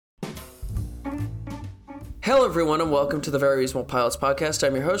Hello, everyone, and welcome to the Very Reasonable Pilots Podcast.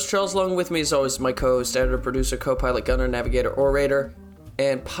 I'm your host, Charles. Along with me, as always, my co-host, editor, producer, co-pilot, gunner, navigator, orator,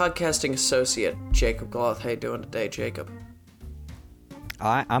 and podcasting associate, Jacob Gloth. How you doing today, Jacob?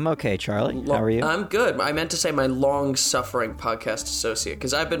 I'm okay, Charlie. How are you? I'm good. I meant to say my long-suffering podcast associate,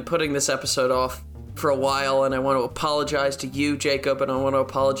 because I've been putting this episode off for a while, and I want to apologize to you, Jacob, and I want to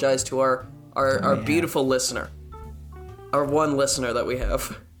apologize to our beautiful listener, our one listener that we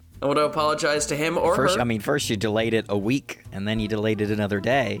have. I want to apologize to him or her. First you delayed it a week, and then you delayed it another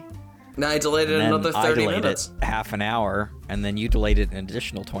day. Now I delayed it another 30 minutes. I delayed it half an hour, and then you delayed it an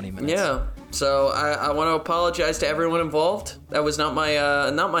additional 20 minutes. Yeah, so I want to apologize to everyone involved. That was not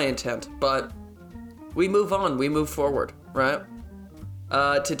my intent, but we move on. We move forward, right?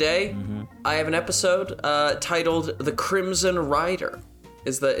 Today, I have an episode titled "The Crimson Rider."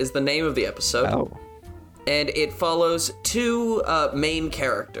 Is the name of the episode? Oh. And it follows two main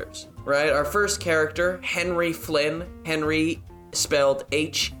characters, right? Our first character, Henry Flynn. Henry spelled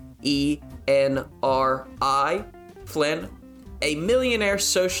Henri, Flynn. A millionaire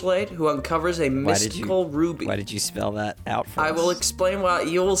socialite who uncovers a mystical ruby. Why did you spell that out for us? I will explain why.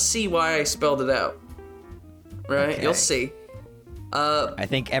 You will see why I spelled it out. Right? Okay. You'll see. I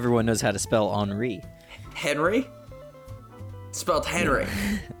think everyone knows how to spell Henri. Henry? Spelled Henry.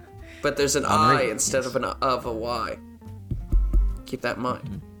 But there's an Henri, I instead of a Y. Keep that in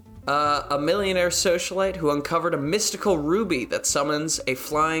mind. A millionaire socialite who uncovered a mystical ruby that summons a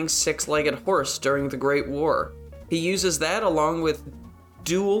flying six-legged horse during the Great War. He uses that along with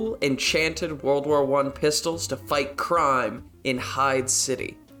dual enchanted World War I pistols to fight crime in Hyde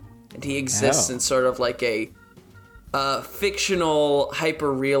City. And he exists in sort of like a fictional,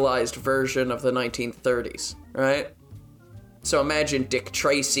 hyper-realized version of the 1930s, right? So imagine Dick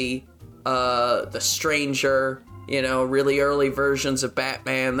Tracy, the Stranger, really early versions of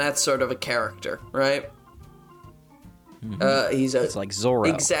Batman, that sort of a character, right? It's like Zorro.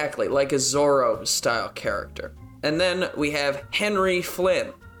 Exactly, like a Zorro-style character. And then we have Henry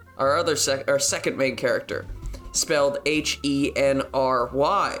Flynn, our second main character, spelled Henry.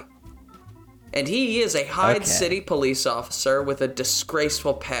 And he is a Hyde City police officer with a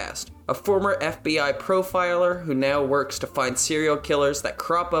disgraceful past. A former FBI profiler who now works to find serial killers that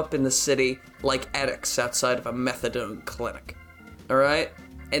crop up in the city like addicts outside of a methadone clinic. All right?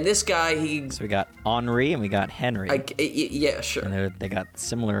 And this guy, So we got Henri and we got Henry. Yeah, sure. And they got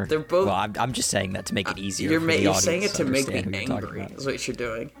similar... They're both... Well, I'm just saying that to make it easier for the You're audience saying it to make me understand angry, is what you're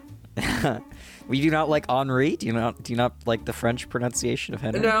doing. Well, you do not like Henri? Do you not like the French pronunciation of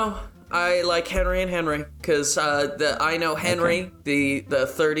Henry? No. I like Henry and Henry because I know Henry, the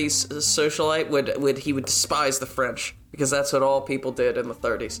 30s socialite, would despise the French because that's what all people did in the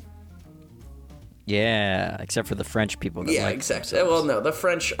 30s. Yeah, except for the French people. That Exactly. Themselves. Well, no, the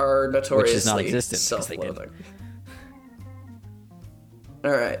French are notoriously self-loathing.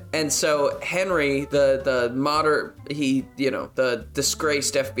 All right, and so Henry, the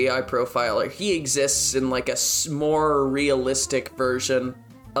disgraced FBI profiler, he exists in like a more realistic version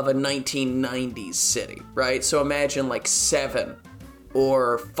of a 1990s city, right? So imagine like Seven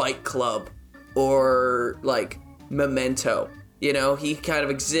or Fight Club or like Memento. He kind of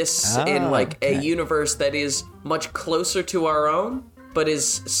exists in like a universe that is much closer to our own, but is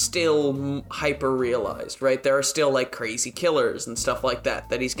still hyper-realized, right? There are still like crazy killers and stuff like that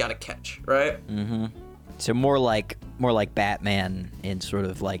he's got to catch, right? Mm-hmm. So more like Batman in sort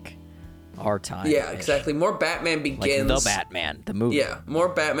of like our time. Yeah, exactly. More Batman Begins. Like The Batman, the movie. Yeah, more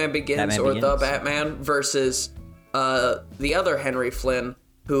Batman Begins The Batman versus the other Henry Flynn,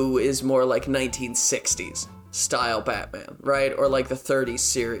 who is more like 1960s style Batman, right? Or like the 30s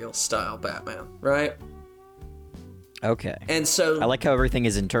serial style Batman, right? Okay. And so... I like how everything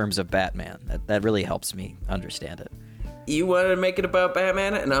is in terms of Batman. That really helps me understand it. You wanted to make it about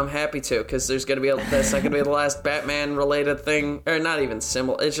Batman, and I'm happy to, because that's not going to be the last Batman-related thing, or not even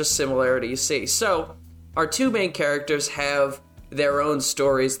similar, it's just similarity you see. So, our two main characters have their own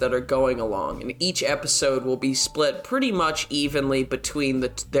stories that are going along, and each episode will be split pretty much evenly between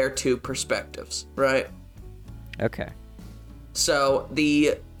their two perspectives, right? Okay. So,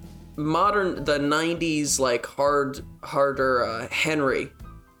 the 90s, like, harder Henry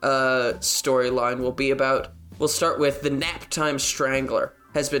storyline will be about... We'll start with the Naptime Strangler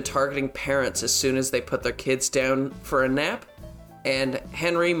has been targeting parents as soon as they put their kids down for a nap, and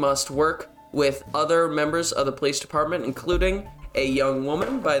Henry must work with other members of the police department, including a young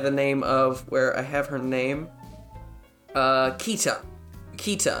woman by the name of, where I have her name, Kita.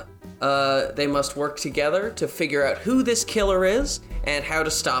 They must work together to figure out who this killer is and how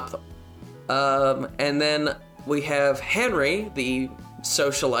to stop them. And then we have Henry, the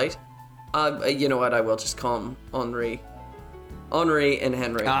socialite, You know what? I will just call him Henri. Henri and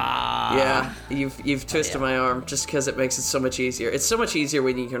Henry. Ah. Yeah, you've twisted my arm just because it makes it so much easier. It's so much easier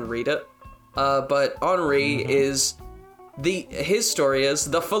when you can read it. But Henri is his story is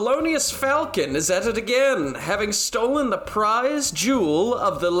the Felonious Falcon is at it again, having stolen the prized jewel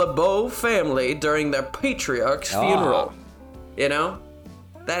of the LeBeau family during their patriarch's funeral. You know,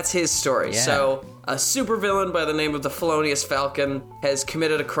 that's his story. Yeah. So a supervillain by the name of the Felonious Falcon has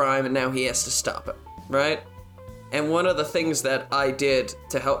committed a crime, and now he has to stop it. Right. And one of the things that I did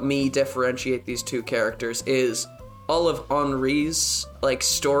to help me differentiate these two characters is all of Henri's,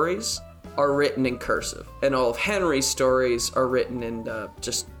 stories are written in cursive. And all of Henry's stories are written in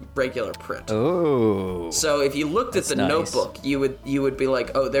just regular print. Oh. So if you looked at the notebook, you would be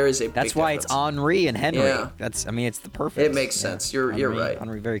like, oh, there is a big That's why difference. It's Henri and Henry. Yeah. It's the perfect. It makes sense. You're right.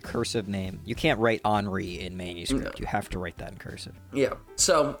 Henri, very cursive name. You can't write Henri in manuscript. No. You have to write that in cursive. Yeah.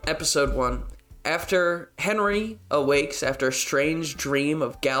 So, episode 1. After Henry awakes after a strange dream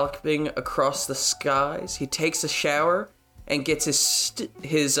of galloping across the skies, he takes a shower and gets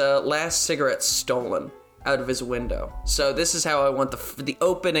his last cigarette stolen out of his window. So this is how I want the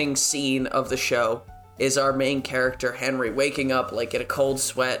opening scene of the show is our main character, Henry, waking up in a cold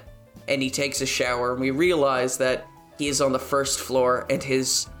sweat, and he takes a shower, and we realize that he is on the first floor, and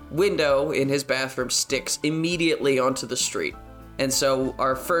his window in his bathroom sticks immediately onto the street. And so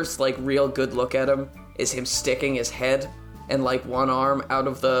our first, real good look at him is him sticking his head and, one arm out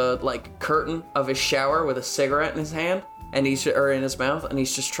of the, curtain of his shower with a cigarette in his hand, and or in his mouth, and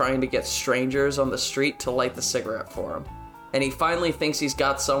he's just trying to get strangers on the street to light the cigarette for him. And he finally thinks he's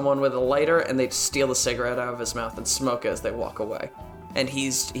got someone with a lighter, and they steal the cigarette out of his mouth and smoke it as they walk away. And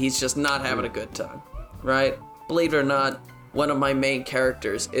he's just not having a good time, right? Believe it or not, one of my main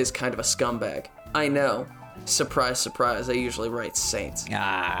characters is kind of a scumbag. I know. Surprise, surprise, I usually write saints.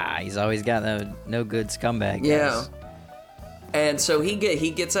 He's always got no good scumbag guys. Yeah. And so he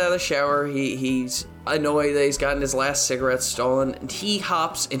gets out of the shower, he's annoyed that he's gotten his last cigarette stolen, and he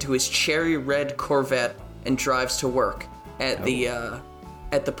hops into his cherry red Corvette and drives to work at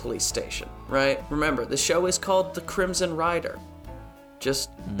the police station, right? Remember, the show is called The Crimson Rider.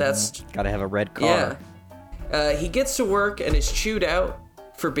 That's... Gotta have a red car. Yeah. He gets to work and is chewed out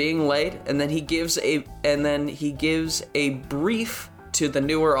for being late, and then he gives a brief to the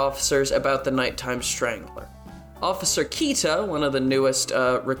newer officers about the Nighttime Strangler. Officer Kita, one of the newest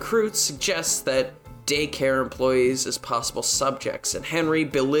recruits, suggests that daycare employees as possible subjects, and Henry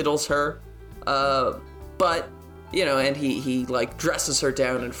belittles her, but and he dresses her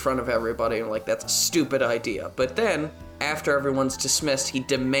down in front of everybody, and that's a stupid idea. But then after everyone's dismissed, he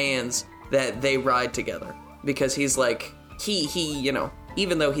demands that they ride together because he's he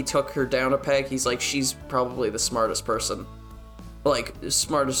even though he took her down a peg, he's she's probably the smartest person. The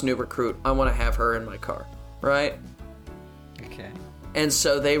smartest new recruit. I want to have her in my car. Right? Okay. And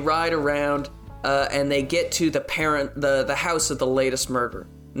so they ride around, and they get to the house of the latest murder.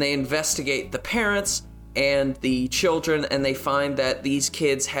 And they investigate the parents and the children, and they find that these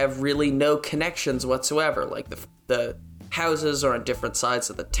kids have really no connections whatsoever. The houses are on different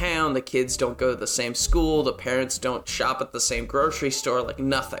sides of the town, the kids don't go to the same school, the parents don't shop at the same grocery store,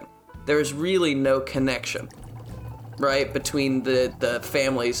 nothing. There's really no connection, right, between the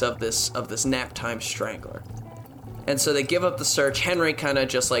families of this Naptime Strangler. And so they give up the search. Henry kind of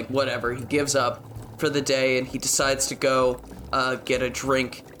just whatever, he gives up for the day, and he decides to go get a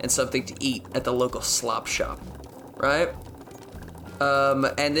drink and something to eat at the local slop shop, right?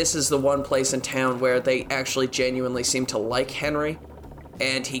 And this is the one place in town where they actually genuinely seem to like Henry,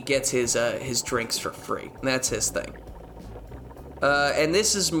 and he gets his drinks for free. And that's his thing. And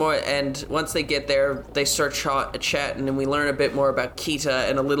this is more, and once they get there, they start chatting, and we learn a bit more about Kita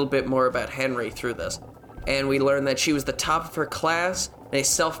and a little bit more about Henry through this. And we learn that she was the top of her class and a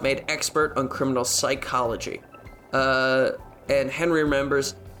self-made expert on criminal psychology. And Henry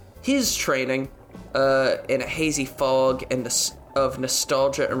remembers his training in a hazy fog of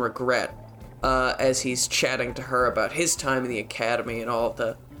nostalgia and regret as he's chatting to her about his time in the academy and all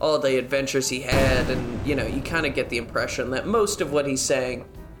the adventures he had, and you kind of get the impression that most of what he's saying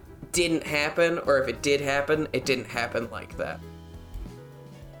didn't happen, or if it did happen, it didn't happen like that.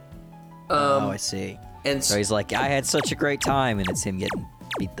 I see. And so he's I had such a great time, and it's him getting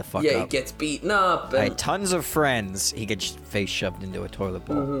beat the fuck up. Yeah, he gets beaten up. I had tons of friends. He gets face shoved into a toilet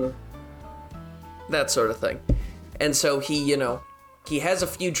bowl. Mm-hmm. That sort of thing. And so he has a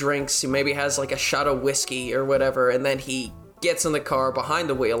few drinks. He maybe has a shot of whiskey or whatever, and then he gets in the car behind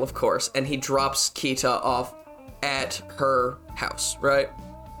the wheel, of course, and he drops Kita off at her house, right?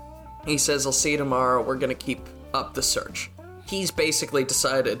 He says, I'll see you tomorrow. We're going to keep up the search. He's basically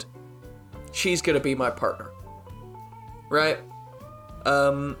decided she's gonna be my partner. Right?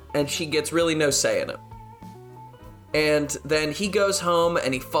 And she gets really no say in it. And then he goes home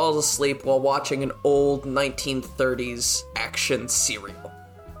and he falls asleep while watching an old 1930s action serial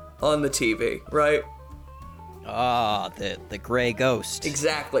on the TV, right? The Gray Ghost.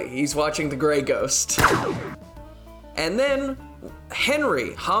 Exactly. He's watching The Gray Ghost. And then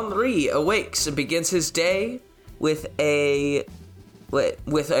Henry awakes and begins his day with a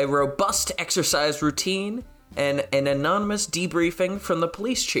robust exercise routine and an anonymous debriefing from the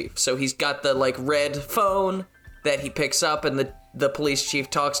police chief. So he's got the red phone that he picks up, and the police chief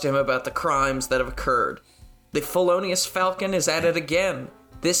talks to him about the crimes that have occurred. The Felonious Falcon is at it again,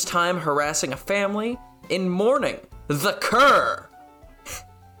 this time harassing a family in mourning. The Cur!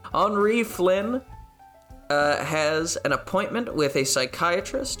 Henry Flynn has an appointment with a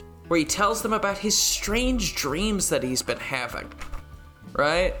psychiatrist where he tells them about his strange dreams that he's been having,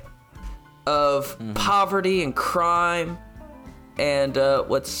 right? Of poverty and crime and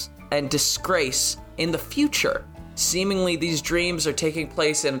disgrace in the future. Seemingly, these dreams are taking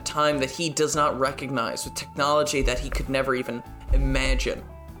place in a time that he does not recognize, with technology that he could never even imagine,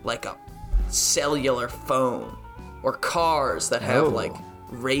 like a cellular phone or cars that have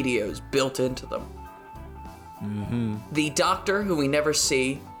radios built into them. The doctor, who we never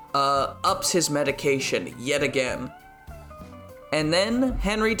see, ups his medication yet again. And then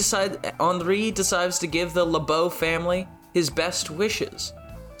Henry decides to give the LeBeau family his best wishes.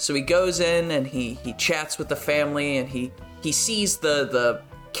 So he goes in and he chats with the family, and he sees the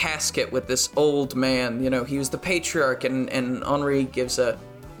casket with this old man. You know, he was the patriarch, and Henri gives a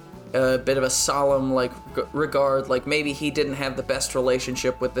bit of a solemn regard, like maybe he didn't have the best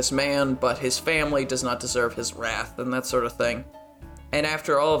relationship with this man, but his family does not deserve his wrath, and that sort of thing. And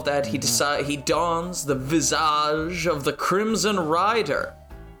after all of that, he dons the visage of the Crimson Rider.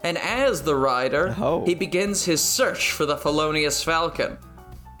 And as the Rider, he begins his search for the Felonious Falcon.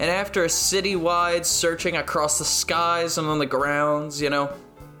 And after a citywide searching across the skies and on the grounds,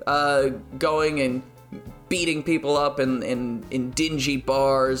 going and beating people up in dingy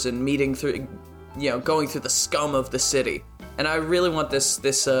bars and going through the scum of the city. And I really want this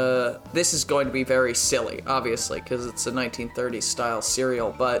is going to be very silly, obviously, because it's a 1930s style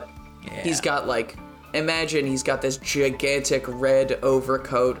serial, but he's got imagine he's got this gigantic red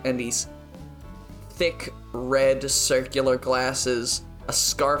overcoat and these thick red circular glasses, a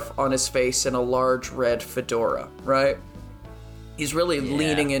scarf on his face, and a large red fedora, right? He's really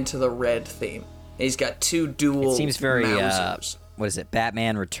leaning into the red theme. He's got two dual. It seems very Mausers. What is it?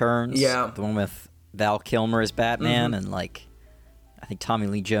 Batman Returns. Yeah, the one with Val Kilmer as Batman, and I think Tommy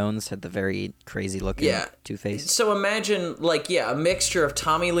Lee Jones had the very crazy looking Two-Face. So imagine a mixture of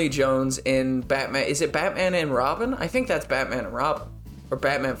Tommy Lee Jones in Batman. Is it Batman and Robin? I think that's Batman and Robin, or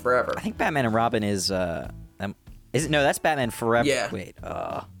Batman Forever. I think Batman and Robin is it? No, that's Batman Forever. Yeah. Wait.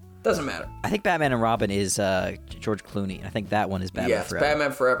 Doesn't matter. I think Batman and Robin is George Clooney. I think that one is Batman Forever. Yes,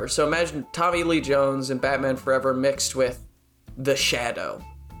 Batman Forever. So imagine Tommy Lee Jones and Batman Forever mixed with The Shadow,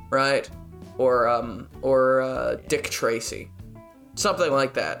 right? Or Dick Tracy. Something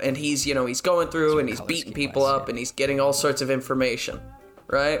like that. And he's going through and he's beating people up and he's getting all sorts of information,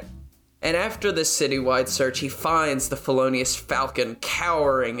 right? And after this citywide search, he finds the Felonious Falcon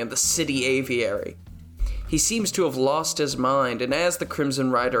cowering in the city aviary. He seems to have lost his mind, and as the Crimson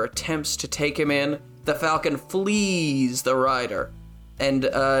Rider attempts to take him in, the Falcon flees the Rider and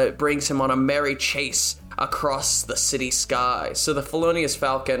brings him on a merry chase across the city sky. So the Felonious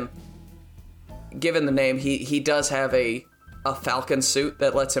Falcon, given the name, he does have a falcon suit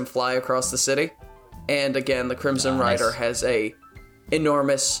that lets him fly across the city. And again, the Crimson Rider has a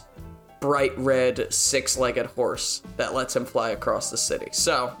enormous, bright red, six-legged horse that lets him fly across the city.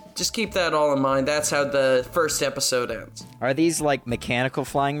 So just keep that all in mind. That's how the first episode ends. Are these mechanical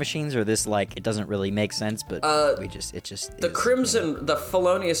flying machines, or this it doesn't really make sense, but the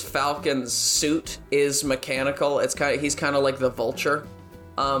Felonious Falcon's suit is mechanical. He's kind of like the Vulture.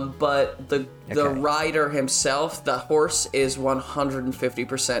 But the rider himself, the horse, is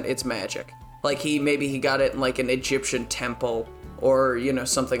 150% it's magic. He got it in an Egyptian temple or,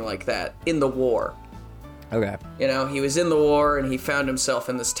 something like that in the war. Okay. He was in the war and he found himself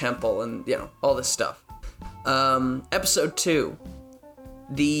in this temple and, all this stuff. Episode 2.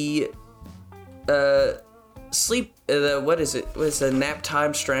 The what is it? What is the Nap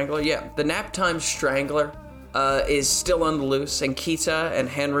Time Strangler? Yeah, the Nap Time Strangler is still on the loose, and Kita and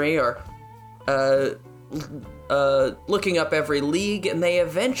Henry are looking up every league, and they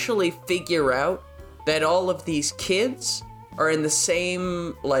eventually figure out that all of these kids are in the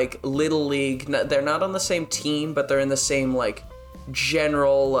same, little league. They're not on the same team, but they're in the same,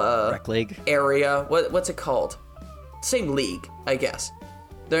 general Rec League area. What's it called? Same league, I guess.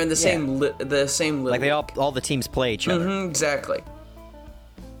 They're in the same little like all the teams play each other. Mm-hmm, exactly.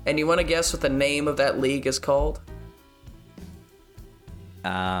 And you want to guess what the name of that league is called?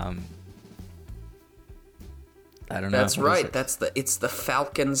 I don't know. That's right. It's the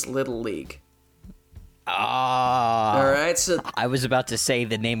Falcons Little League. Ah. All right. So I was about to say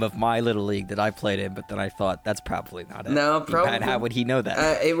the name of my little league that I played in, but then I thought that's probably not it. No, probably. How would he know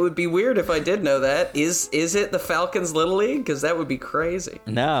that? It would be weird if I did know that. Is it the Falcons Little League? Because that would be crazy.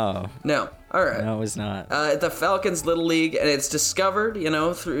 No. All right. No, it's not. The Falcons Little League, and it's discovered,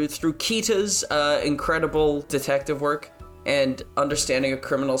 through Kita's incredible detective work and understanding of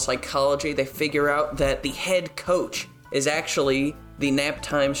criminal psychology. They figure out that the head coach is actually the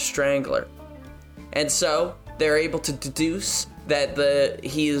Naptime Strangler. And so they're able to deduce that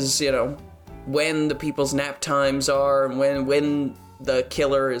he's, when the people's nap times are and when the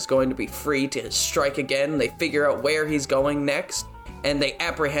killer is going to be free to strike again. They figure out where he's going next, and they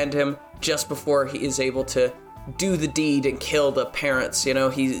apprehend him just before he is able to do the deed and kill the parents.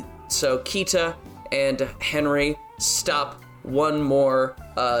 So Kita and Henry stop one more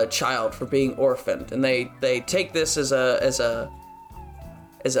child for being orphaned, and they take this as a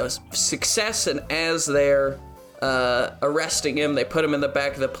success, and as they're arresting him, they put him in the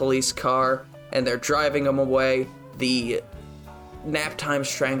back of the police car, and they're driving him away. The Naptime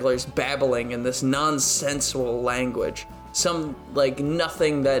Strangler's babbling in this nonsensical language,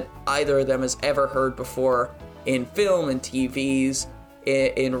 nothing that either of them has ever heard before in film and TVs,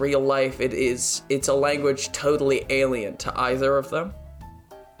 in real life. It's a language totally alien to either of them,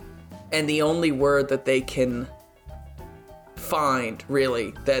 and the only word that they can find,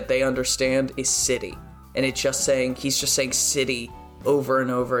 really, that they understand is city. And he's just saying city over and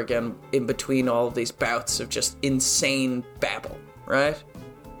over again in between all of these bouts of just insane babble, right?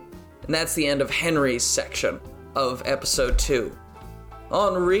 And that's the end of Henry's section of episode 2.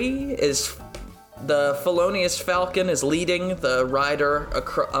 Henri is the felonious falcon is leading the rider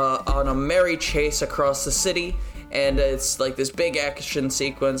on a merry chase across the city, and it's like this big action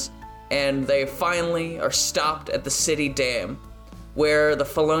sequence. And they finally are stopped at the city dam, where the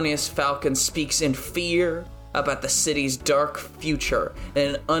felonious falcon speaks in fear about the city's dark future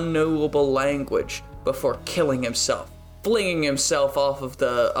in an unknowable language before killing himself, flinging himself off of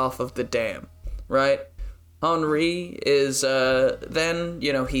the dam, right? Henri is then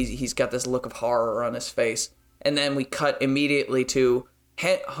he's got this look of horror on his face, and then we cut immediately to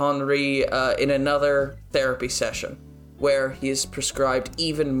Henri in another therapy session, where he is prescribed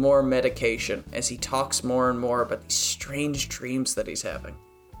even more medication as he talks more and more about these strange dreams that he's having.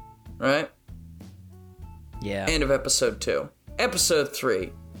 Right? Yeah. End of episode 2. Episode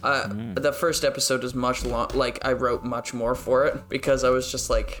 3. The first episode is much long. I wrote much more for it because I was just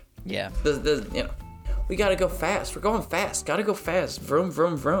like, yeah, we gotta go fast. We're going fast. Gotta go fast. Vroom,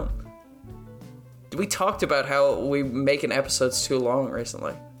 vroom, vroom. We talked about how we making episodes too long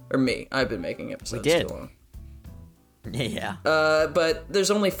recently. Or me. I've been making episodes too long. Yeah. But there's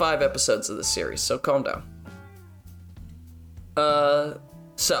only 5 episodes of this series, so calm down.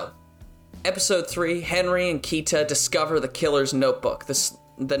 So, episode 3, Henry and Kita discover the killer's notebook, the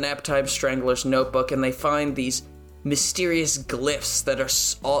Naptime Strangler's notebook, and they find these mysterious glyphs that are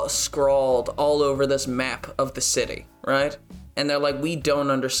scrawled all over this map of the city, right? And they're like, we don't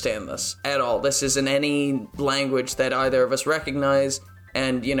understand this at all. This isn't any language that either of us recognize.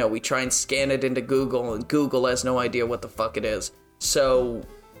 And, we try and scan it into Google, and Google has no idea what the fuck it is. So,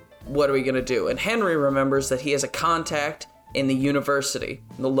 what are we going to do? And Henry remembers that he has a contact in the university,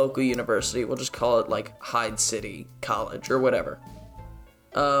 the local university. We'll just call it, Hyde City College or whatever.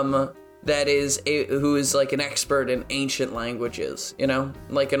 Who is, an expert in ancient languages,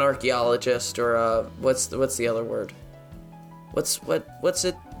 Like an archaeologist or, what's the other word? What's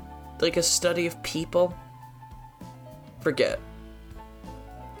it? Like a study of people? Forget.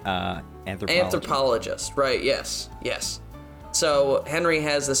 Anthropologist, right? Yes. So Henry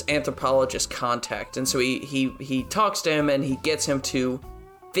has this anthropologist contact, and so he talks to him, and he gets him to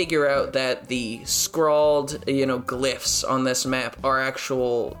figure out that the scrawled, glyphs on this map are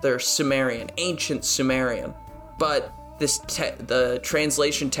they're Sumerian, ancient Sumerian, but the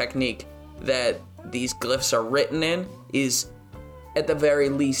translation technique that these glyphs are written in is at the very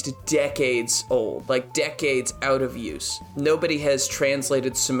least decades old, decades out of use. Nobody has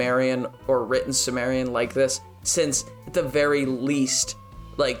translated Sumerian or written Sumerian like this since, at the very least,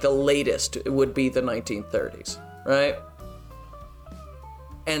 the latest would be the 1930s, right?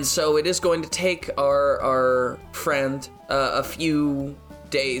 And so it is going to take our friend a few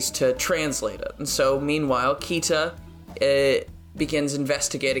days to translate it. And so, meanwhile, Kita begins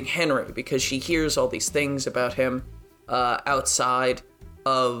investigating Henry because she hears all these things about him outside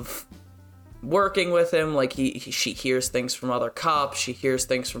of working with him. Like, she hears things from other cops, she hears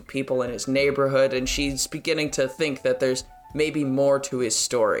things from people in his neighborhood, and she's beginning to think that there's maybe more to his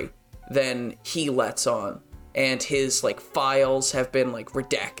story than he lets on. And his, like, files have been, like,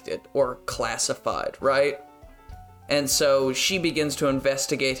 redacted or classified, right? And so she begins to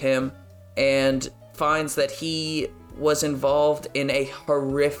investigate him and finds that he was involved in a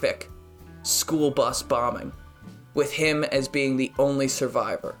horrific school bus bombing, with him as being the only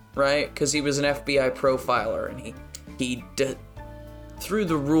survivor, right? Because he was an FBI profiler, and he threw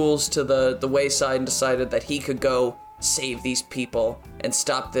the rules to the wayside and decided that he could go save these people and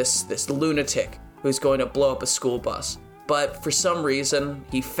stop this lunatic who's going to blow up a school bus. But for some reason,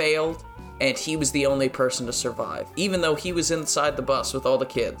 he failed, and he was the only person to survive, even though he was inside the bus with all the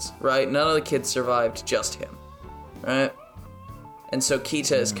kids, right? None of the kids survived, just him, right? And so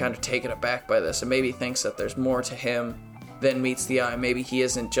Kita is kind of taken aback by this and maybe thinks that there's more to him than meets the eye. Maybe he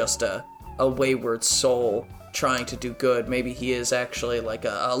isn't just a wayward soul trying to do good. Maybe he is actually like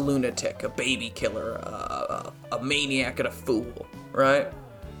a lunatic, a baby killer, a maniac and a fool, right?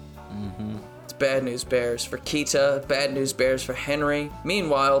 Mm-hmm. It's bad news bears for Kita, bad news bears for Henry.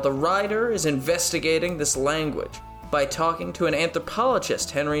 Meanwhile, the writer is investigating this language by talking to an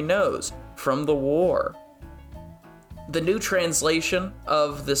anthropologist Henry knows from the war. The new translation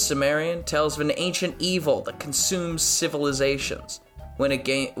of the Sumerian tells of an ancient evil that consumes civilizations when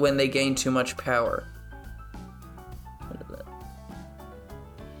they gain too much power.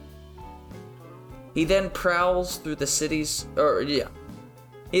 He then prowls through the cities,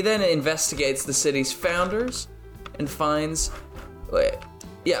 he then investigates the city's founders and finds,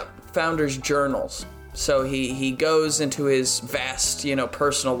 founders' journals. So he goes into his vast,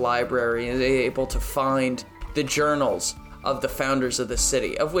 personal library and is able to find the journals of the founders of the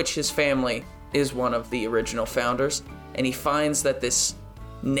city, of which his family is one of the original founders. And he finds that this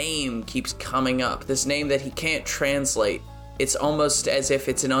name keeps coming up, this name that he can't translate. It's almost as if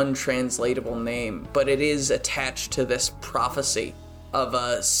it's an untranslatable name, but it is attached to this prophecy of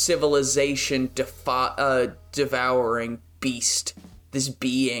a civilization devouring beast, this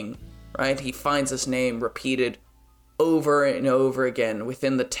being, right? He finds this name repeated over and over again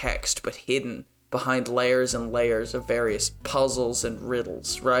within the text, but hidden behind layers and layers of various puzzles and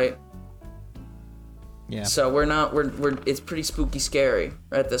riddles, right? Yeah. So it's pretty spooky scary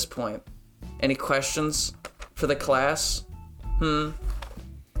at this point. Any questions for the class? Could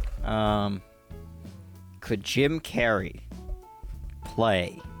Jim Carrey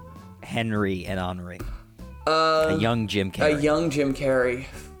play Henry and Henri? A young Jim Carrey. A young Jim Carrey.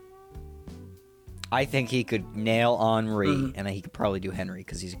 I think he could nail Henri, and he could probably do Henry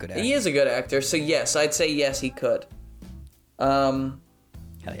because he's a good actor. He is a good actor, so yes, I'd say yes, he could. Hell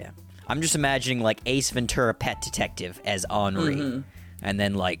yeah. I'm just imagining, like, Ace Ventura Pet Detective as Henri, and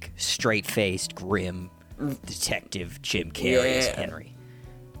then, like, straight-faced, grim detective Jim Carrey as Henry.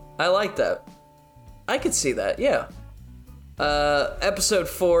 I like that. I could see that, yeah. Episode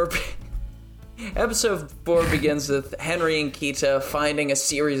 4... Episode 4 begins with Henry and Kita finding a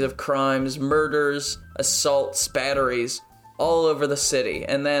series of crimes, murders, assaults, batteries, all over the city.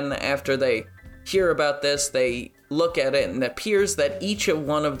 And then after they hear about this, they look at it, and it appears that each of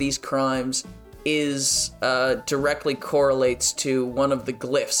one of these crimes is directly correlates to one of the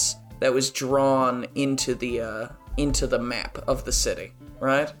glyphs that was drawn into the map of the city,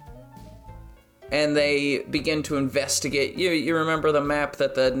 right? And they begin to investigate. You remember the map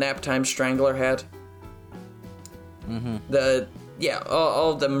that the Naptime Strangler had? Mm-hmm.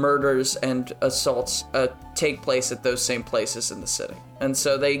 All of the murders and assaults take place at those same places in the city. And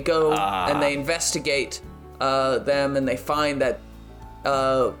so they go and they investigate them, and they find that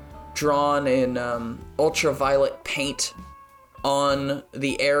drawn in ultraviolet paint on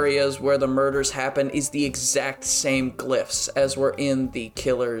the areas where the murders happen is the exact same glyphs as were in the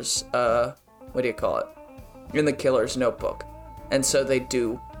killer's, in the killer's notebook. And so they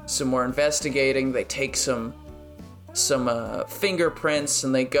do some more investigating, they take some fingerprints,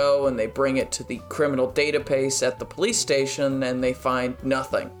 and they go and they bring it to the criminal database at the police station, and they find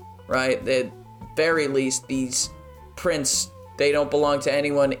nothing, right? At very least, these prints, they don't belong to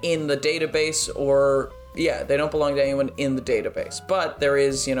anyone in the database, they don't belong to anyone in the database. But there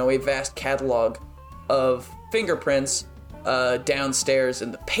is, a vast catalog of fingerprints downstairs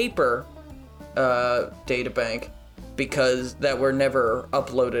in the paper databank, because that were never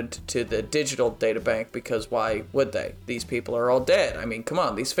uploaded to the digital databank, because why would they? These people are all dead. I mean, come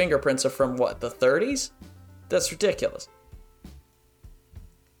on, these fingerprints are from what, the 30s? That's ridiculous.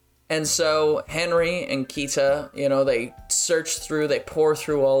 And so Henry and Kita, they they pour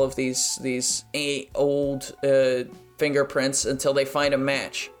through all of these old fingerprints until they find a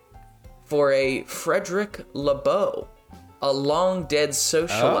match for a Frederick LeBeau, a long-dead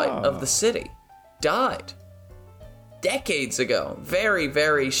socialite of the city. Died decades ago. Very,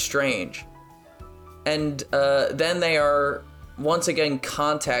 very strange. And then they are once again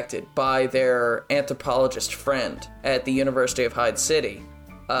contacted by their anthropologist friend at the University of Hyde City,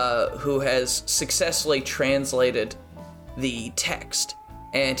 who has successfully translated the text.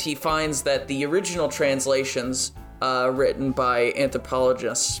 And he finds that the original translations written by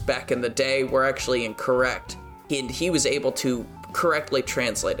anthropologists back in the day were actually incorrect. He was able to correctly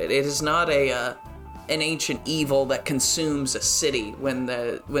translate it. It is not an ancient evil that consumes a city when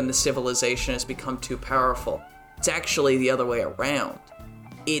the civilization has become too powerful. It's actually the other way around.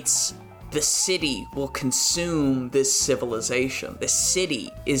 It's the city will consume this civilization. The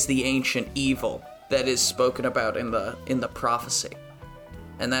city is the ancient evil that is spoken about in the prophecy.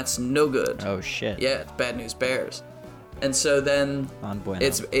 And that's no good. Oh shit. Yeah, it's bad news bears. And so then Bueno.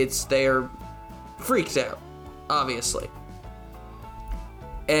 it's they're freaked out, obviously.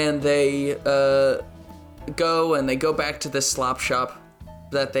 And they go back to this slop shop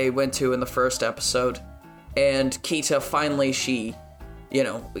that they went to in the first episode. And Kita finally, she,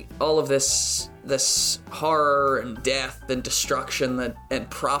 all of this horror and death and destruction and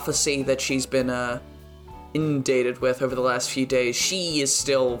prophecy that she's been inundated with over the last few days, she is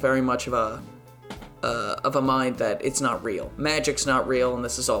still very much of a mind that it's not real. Magic's not real, and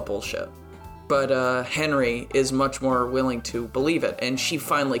this is all bullshit. But Henry is much more willing to believe it, and she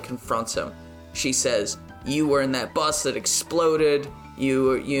finally confronts him. She says, "You were in that bus that exploded.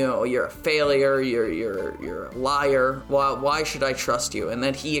 You're a failure. You're a liar. Why should I trust you?" And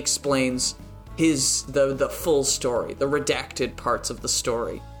then he explains the full story, the redacted parts of the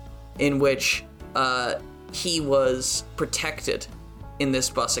story, in which he was protected in this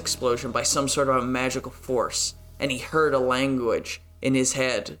bus explosion by some sort of a magical force, and he heard a language in his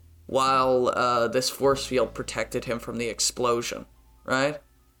head while this force field protected him from the explosion, right?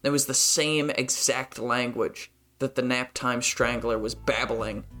 It was the same exact language that the Naptime Strangler was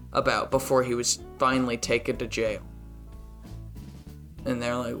babbling about before he was finally taken to jail. And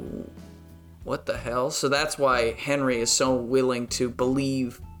they're like, what the hell? So that's why Henry is so willing to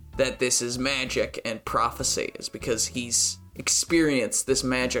believe that this is magic and prophecy, is because he's experienced this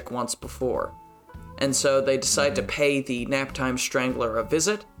magic once before. And so they decide to pay the Naptime Strangler a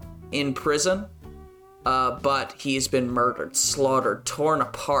visit in prison, but he has been murdered, slaughtered, torn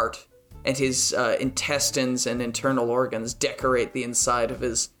apart, and his intestines and internal organs decorate the inside of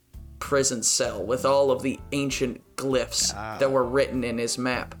his prison cell with all of the ancient glyphs that were written in his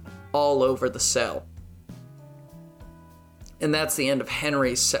map all over the cell. And that's the end of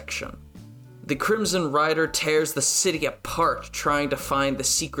Henry's section. The Crimson Rider tears the city apart trying to find the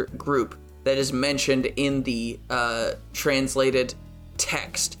secret group that is mentioned in the translated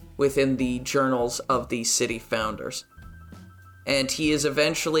text within the journals of the city founders. And he is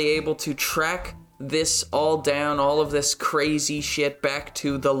eventually able to track this all down, all of this crazy shit, back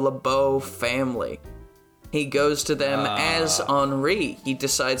to the LeBeau family. He goes to them as Henri. He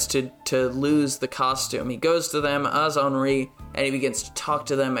decides to lose the costume. He goes to them as Henri, and he begins to talk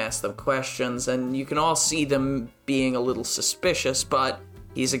to them, ask them questions, and you can all see them being a little suspicious, but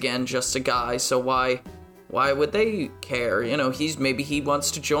he's again just a guy, so why would they care? Maybe he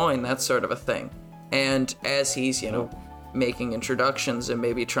wants to join, that sort of a thing. And as he's, making introductions and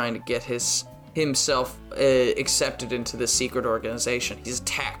maybe trying to get himself accepted into the secret organization, he's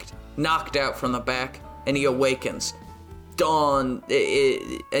attacked, knocked out from the back, and he awakens. Dawn,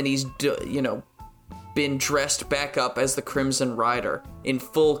 and he's, been dressed back up as the Crimson Rider in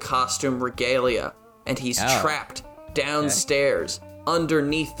full costume regalia, and he's trapped downstairs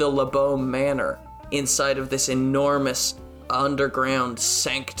underneath the LeBeau Manor inside of this enormous underground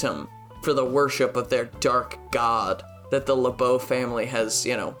sanctum for the worship of their dark god that the LeBeau family has,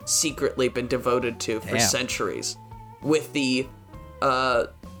 secretly been devoted to for centuries, with the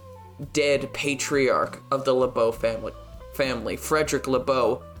dead patriarch of the LeBeau family, Frederick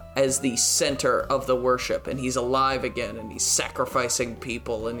LeBeau, as the center of the worship, and he's alive again, and he's sacrificing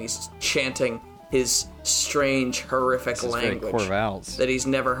people, and he's chanting his strange, horrific language that he's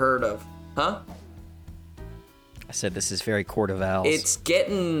never heard of. Huh? I said this is very Court of Owls. It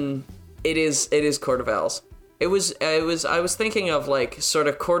is Court of Owls. I was thinking of like sort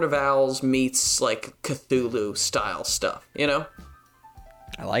of Court of Owls meets like Cthulhu style stuff,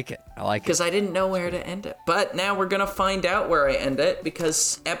 I like it. Because I didn't know where to end it. But now we're going to find out where I end it,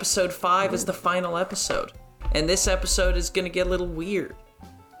 because episode 5 is the final episode. And this episode is going to get a little weird.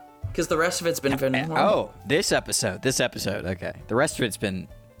 because the rest of it's been very normal. Oh, this episode. Okay. The rest of it's been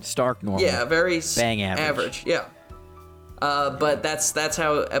stark normal. Yeah, very bang average. Yeah. But that's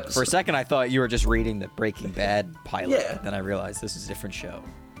how episode... For a second, I thought you were just reading the Breaking Bad pilot. Yeah. Then I realized this is a different show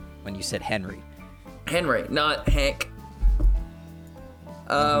when you said Henry. Henry, not Hank.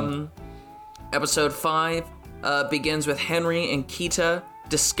 Episode 5 begins with Henry and Kita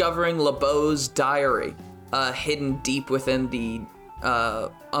discovering LeBeau's diary, hidden deep within the,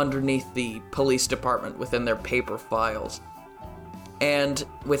 underneath the police department, within their paper files. And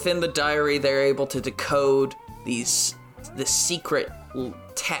within the diary, they're able to decode the secret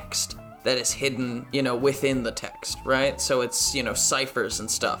text that is hidden, within the text, right? So it's, ciphers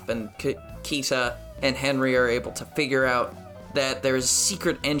and stuff. And Kita and Henry are able to figure out that there's a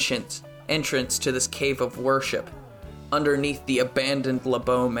secret entrance to this cave of worship underneath the abandoned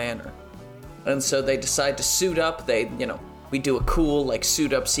LeBeau Manor. And so they decide to suit up. We do a cool,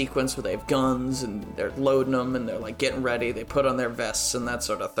 suit-up sequence where they have guns, and they're loading them, and they're, getting ready. They put on their vests and that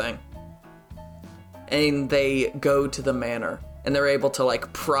sort of thing. And they go to the manor, and they're able to,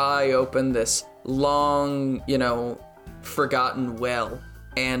 pry open this long, forgotten well,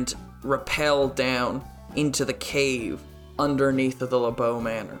 and rappel down into the cave underneath the LeBeau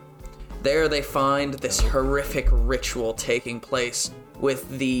Manor. There they find this horrific ritual taking place with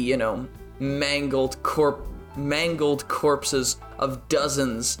the, mangled corpses of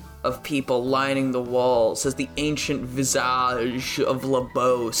dozens of people lining the walls as the ancient visage of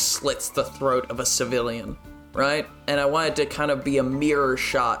LeBeau slits the throat of a civilian, right? And I wanted to kind of be a mirror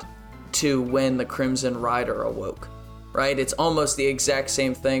shot to when the Crimson Rider awoke, right? It's almost the exact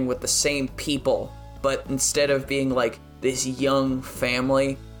same thing with the same people, but instead of being this young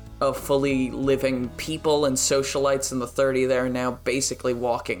family of fully living people and socialites in the 30, they're now basically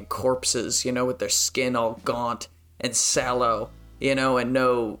walking corpses, with their skin all gaunt and sallow,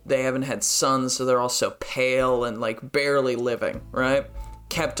 and they haven't had sons, so they're also pale and barely living, right?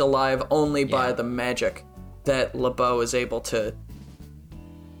 Kept alive only by the magic that LeBeau is able to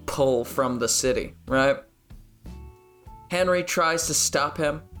pull from the city, right? Henry tries to stop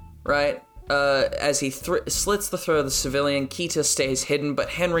him, right? As he slits the throat of the civilian, Kita stays hidden, but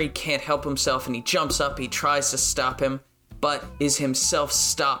Henry can't help himself and he jumps up, he tries to stop him, but is himself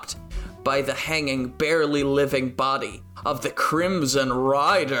stopped by the hanging, barely living body of the Crimson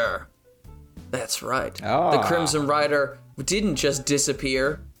Rider. That's right. Oh. The Crimson Rider didn't just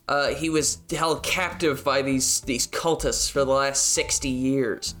disappear. He was held captive by these cultists for the last 60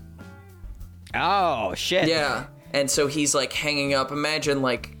 years. Oh, shit. Yeah. And so he's hanging up. Imagine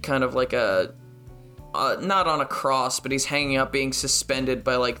kind of a, not on a cross, but he's hanging up, being suspended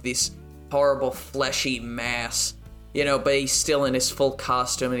by this horrible fleshy mass, but he's still in his full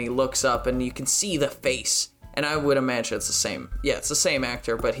costume, and he looks up and you can see the face. And I would imagine it's the same. Yeah, it's the same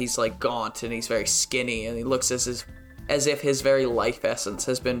actor, but he's gaunt and he's very skinny, and he looks as if his very life essence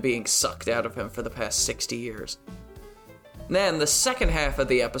has been being sucked out of him for the past 60 years. And then the second half of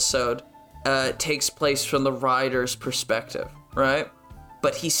the episode takes place from the Rider's perspective, right?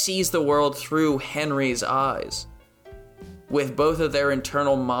 But he sees the world through Henry's eyes, with both of their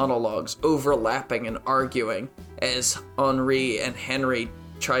internal monologues overlapping and arguing as Henri and Henry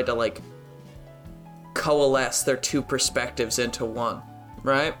try to coalesce their two perspectives into one,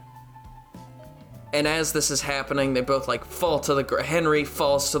 right? And as this is happening, they both fall to the ground. Henry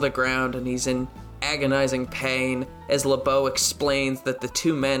falls to the ground and he's in agonizing pain as LeBeau explains that the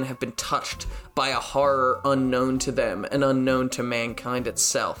two men have been touched by a horror unknown to them and unknown to mankind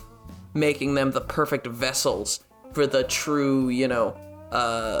itself, making them the perfect vessels for the true,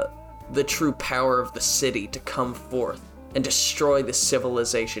 the true power of the city to come forth and destroy the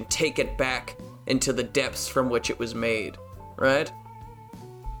civilization, take it back into the depths from which it was made, right?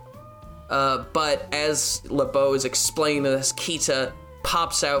 But as LeBeau is explaining this, Kita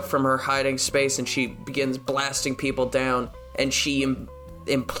pops out from her hiding space and she begins blasting people down, and she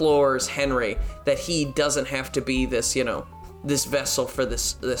implores Henry that he doesn't have to be this, this vessel for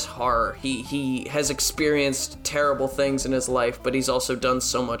this horror. He has experienced terrible things in his life, but he's also done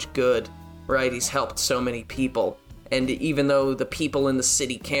so much good, right? He's helped so many people. And even though the people in the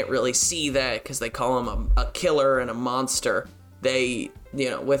city can't really see that because they call him a killer and a monster, they,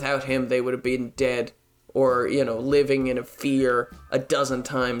 without him, they would have been dead or, living in a fear a dozen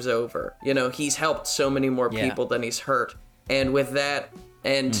times over. He's helped so many more people than he's hurt. And with that,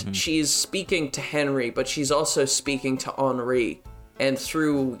 and she's speaking to Henry, but she's also speaking to Henri. And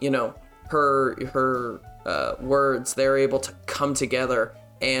through, her words, they're able to come together.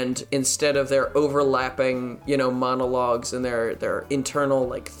 And instead of their overlapping, monologues and their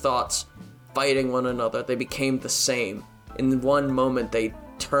internal, thoughts fighting one another, they became the same. In one moment, they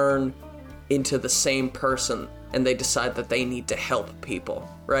turn into the same person, and they decide that they need to help people,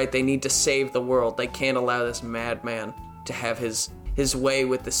 right? They need to save the world. They can't allow this madman to have his way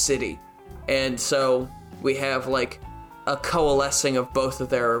with the city. And so we have like a coalescing of both of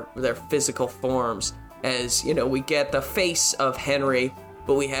their physical forms, as, you know, we get the face of Henry,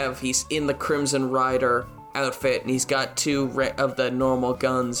 but he's in the Crimson Rider outfit, and he's got two of the normal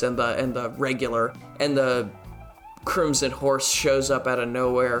guns and the regular, and the Crimson Horse shows up out of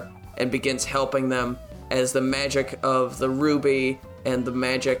nowhere and begins helping them, as the magic of the ruby and the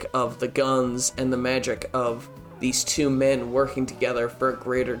magic of the guns and the magic of these two men working together for a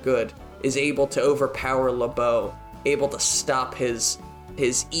greater good is able to overpower LeBeau, able to stop his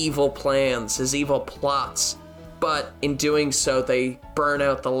evil plans, his evil plots. But in doing so, they burn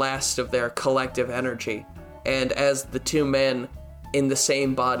out the last of their collective energy. And as the two men in the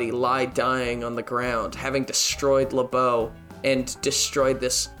same body lie dying on the ground, having destroyed LeBeau and destroyed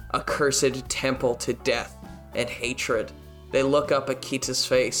this accursed temple to death and hatred, they look up at Kita's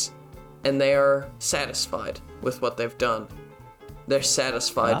face, and they are satisfied with what they've done. They're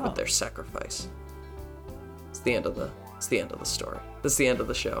satisfied with their sacrifice. It's the end of the story. That's the end of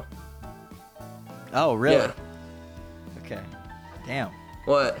the show. Oh, really? Yeah. Okay. Damn.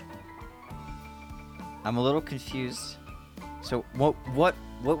 What? I'm a little confused. So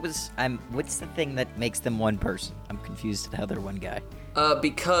what's the thing that makes them one person? I'm confused at how they're one guy.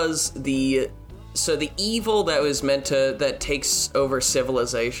 Because the evil that takes over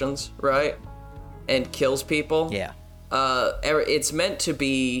civilizations, right? And kills people. Yeah. It's meant to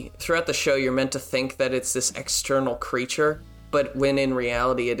be, throughout the show, you're meant to think that it's this external creature, but when in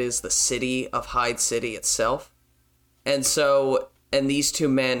reality it is the city of Hyde City itself. And these two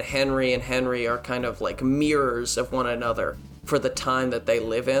men, Henry and Henry, are kind of like mirrors of one another for the time that they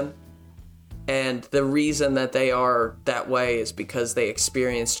live in. And the reason that they are that way is because they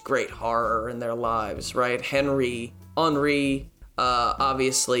experienced great horror in their lives, right? Henry,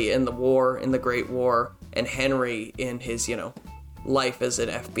 obviously in the Great War, and Henry in his, life as an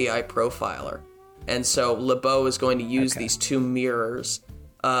FBI profiler. And so LeBeau is going to use these two mirrors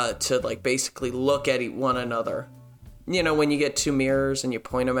to like basically look at one another. You know, when you get two mirrors and you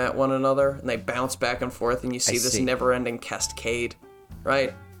point them at one another and they bounce back and forth and you see this never-ending cascade,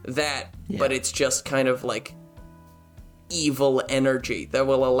 right? But it's just kind of like evil energy that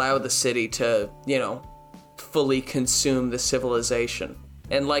will allow the city to, fully consume the civilization.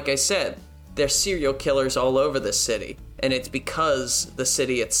 And like I said, there's serial killers all over this city, and it's because the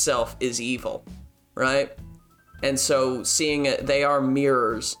city itself is evil, right? And so seeing it, they are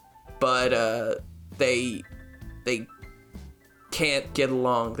mirrors, but they can't get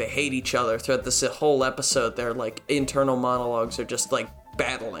along. They hate each other. Throughout this whole episode, their like internal monologues are just like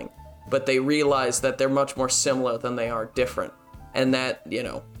battling, but they realize that they're much more similar than they are different, and that,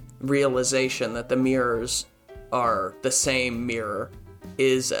 realization that the mirrors are the same mirror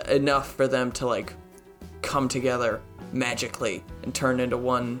is enough for them to like come together magically and turn into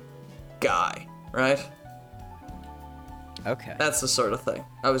one guy, right? Okay. That's the sort of thing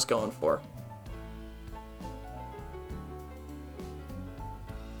I was going for.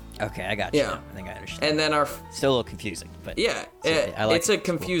 Okay, I got you. Yeah. I think I understand. And then still a little confusing, but yeah, it's a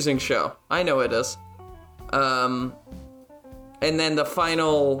confusing show. I know it is. And then the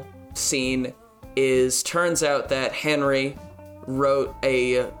final scene turns out that Henry wrote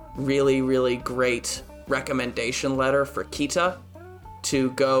a really, really great recommendation letter for Kita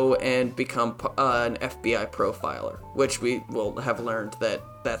to go and become an FBI profiler, which we will have learned that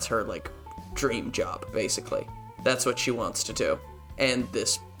that's her like dream job, basically. That's what she wants to do. And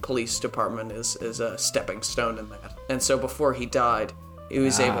this police department is a stepping stone in that. And so before he died, he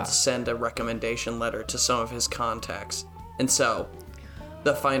was able to send a recommendation letter to some of his contacts. And so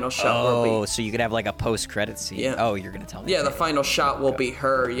the final shot will be... Oh, so you could have like a post-credit scene. Yeah. Oh, you're going to tell me. Yeah, the final shot will be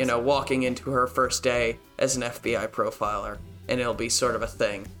her, walking into her first day as an FBI profiler. And it'll be sort of a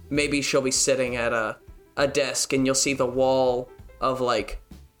thing. Maybe she'll be sitting at a desk and you'll see the wall of like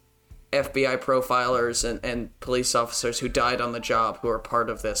FBI profilers and police officers who died on the job who are part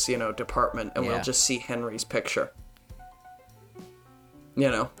of this, department. And we'll just see Henry's picture.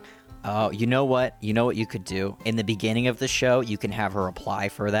 Oh, you know what? You know what you could do? In the beginning of the show, you can have her apply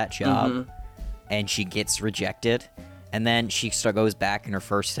for that job, and she gets rejected, and then she goes back in her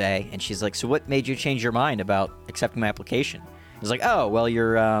first day, and she's like, so what made you change your mind about accepting my application? It's like, oh, well,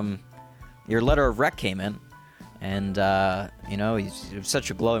 your letter of rec came in, and, it was such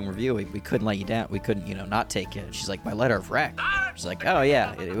a glowing review, we couldn't let you down, we couldn't, not take it. She's like, my letter of rec? She's like, oh,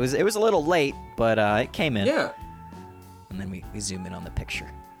 yeah, it was a little late, but it came in. Yeah. And then we zoom in on the picture.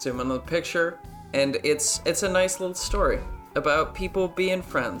 Zoom in on the picture, and it's a nice little story. about people being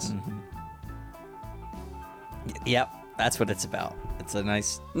friends. Yep, that's what it's about. It's a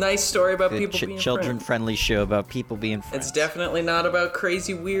nice Story about people being children-friendly show about people being friends. It's definitely not about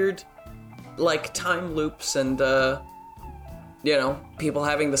crazy, weird, like, time loops and, people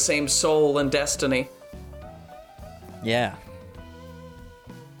having the same soul and destiny. Yeah.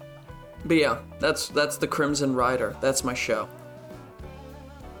 But yeah, that's the Crimson Rider. That's my show.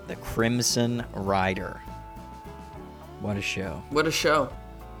 The Crimson Rider. What a show. What a show.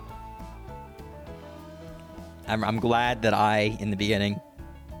 I'm glad that I, in the beginning,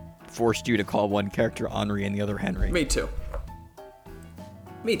 forced you to call one character Henri and the other Henry. Me too.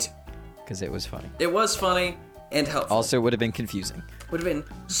 Because it was funny. It was funny and helpful. Also, would have been confusing. Would have been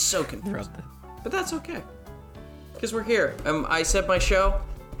so confusing. But that's okay. Because we're here. I said my show.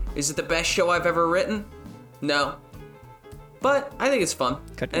 Is it the best show I've ever written? No. But I think it's fun.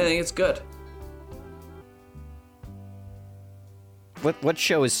 I think it's good. What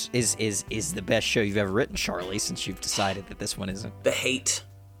show is the best show you've ever written, Charlie, since you've decided that this one isn't? The Hate.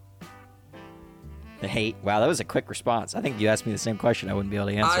 The Hate? Wow, that was a quick response. I think you asked me the same question, I wouldn't be able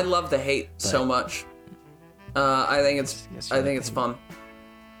to answer. I love The Hate so much. I think it's fun.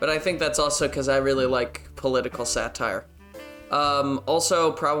 But I think that's also because I really like political satire.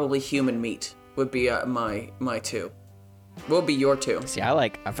 Also, probably Human Meat would be my two. What would be your two? See,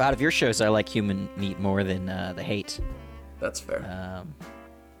 out of your shows, I like Human Meat more than The Hate. That's fair.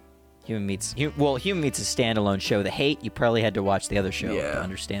 Human Meat's a standalone show. The Hate, you probably had to watch the other show to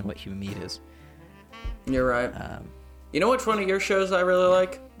understand what Human Meat is. You're right. You know which one of your shows I really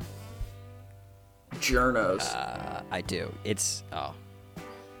like? Journos. I do. I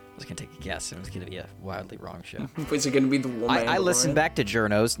was going to take a guess. It was going to be a wildly wrong show. Was it going to be the woman? I listened back to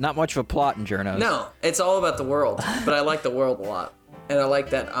Journos. Not much of a plot in Journos. No, it's all about the world. But I like the world a lot. And I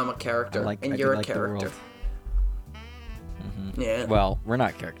like that I'm a character. And you're a character. Yeah. Well, we're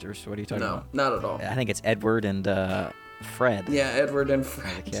not characters. What are you talking about? No, not at all. I think it's Edward and Fred. Yeah, Edward and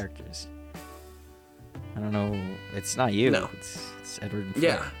Fred. Are the characters. I don't know. It's not you. No. It's Edward and Fred.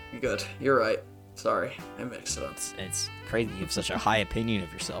 Yeah, good. You're right. Sorry, I mixed it up. It's crazy. You have such a high opinion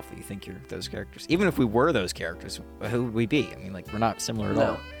of yourself that you think you're those characters. Even if we were those characters, who would we be? I mean, we're not similar at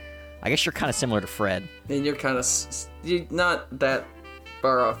all. I guess you're kind of similar to Fred. And you're kind of... you're not that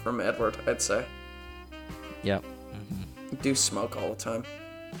far off from Edward, I'd say. Yep. You do smoke all the time.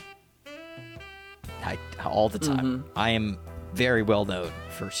 All the time. I am very well known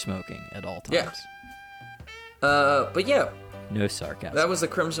for smoking at all times. Yeah. But yeah. No sarcasm. That was the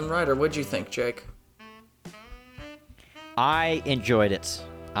Crimson Rider. What'd you think, Jake? I enjoyed it.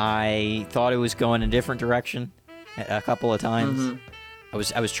 I thought it was going a different direction a couple of times. I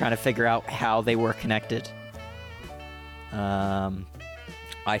was trying to figure out how they were connected.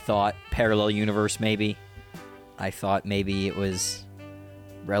 I thought parallel universe, maybe. I thought maybe it was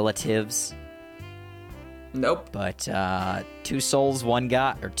relatives. Nope. But two souls, one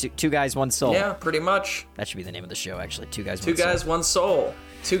guy, or two guys, one soul. Yeah, pretty much. That should be the name of the show, actually. Two guys, one soul.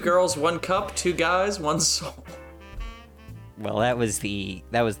 Two girls, one cup. Two guys, one soul. Well, that was the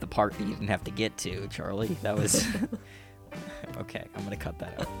part that you didn't have to get to, Charlie. That was okay. I'm gonna cut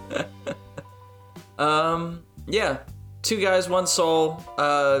that out. Yeah. Two guys, one soul.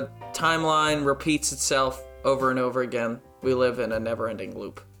 Timeline repeats itself over and over again. We live in a never-ending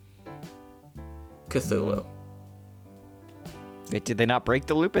loop. Cthulhu. Did they not break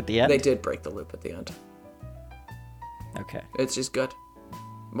the loop at the end? They did break the loop at the end. Okay. It's just good.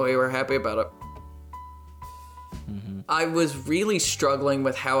 We were happy about it. I was really struggling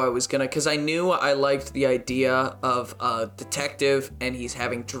with how I was gonna, because I knew I liked the idea of a detective and he's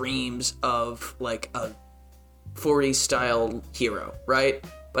having dreams of like a 40s style hero, right?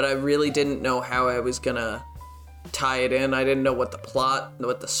 But I really didn't know how I was gonna tie it in. I didn't know what the plot,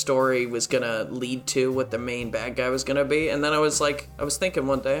 what the story was gonna lead to, what the main bad guy was gonna be. And then I was thinking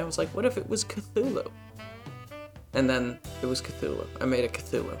one day, I was like, what if it was Cthulhu? And then it was Cthulhu. I made a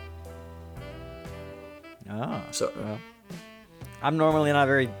Cthulhu. Oh. So, well, I'm normally not a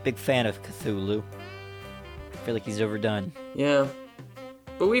very big fan of Cthulhu. I feel like he's overdone. Yeah.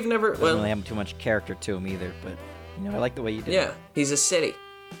 But we've never... Doesn't really have too much character to him either, but, I like the way you did it. Yeah, he's a city.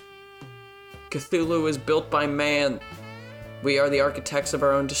 Cthulhu is built by man. We are the architects of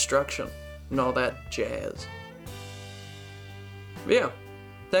our own destruction. And all that jazz. But yeah.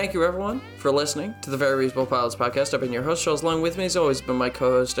 Thank you, everyone, for listening to the Very Reasonable Pilots Podcast. I've been your host, Charles. Along with me has always been my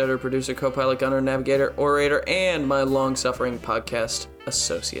co-host, editor, producer, co-pilot, gunner, navigator, orator, and my long-suffering podcast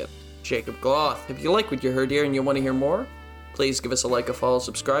associate, Jacob Gloth. If you like what you heard here and you want to hear more, please give us a like, a follow,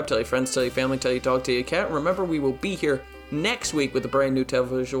 subscribe, tell your friends, tell your family, tell your dog, tell your cat. Remember, we will be here next week with a brand new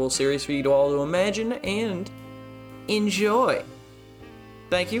televisual series for you to all to imagine and enjoy.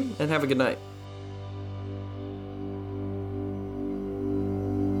 Thank you, and have a good night.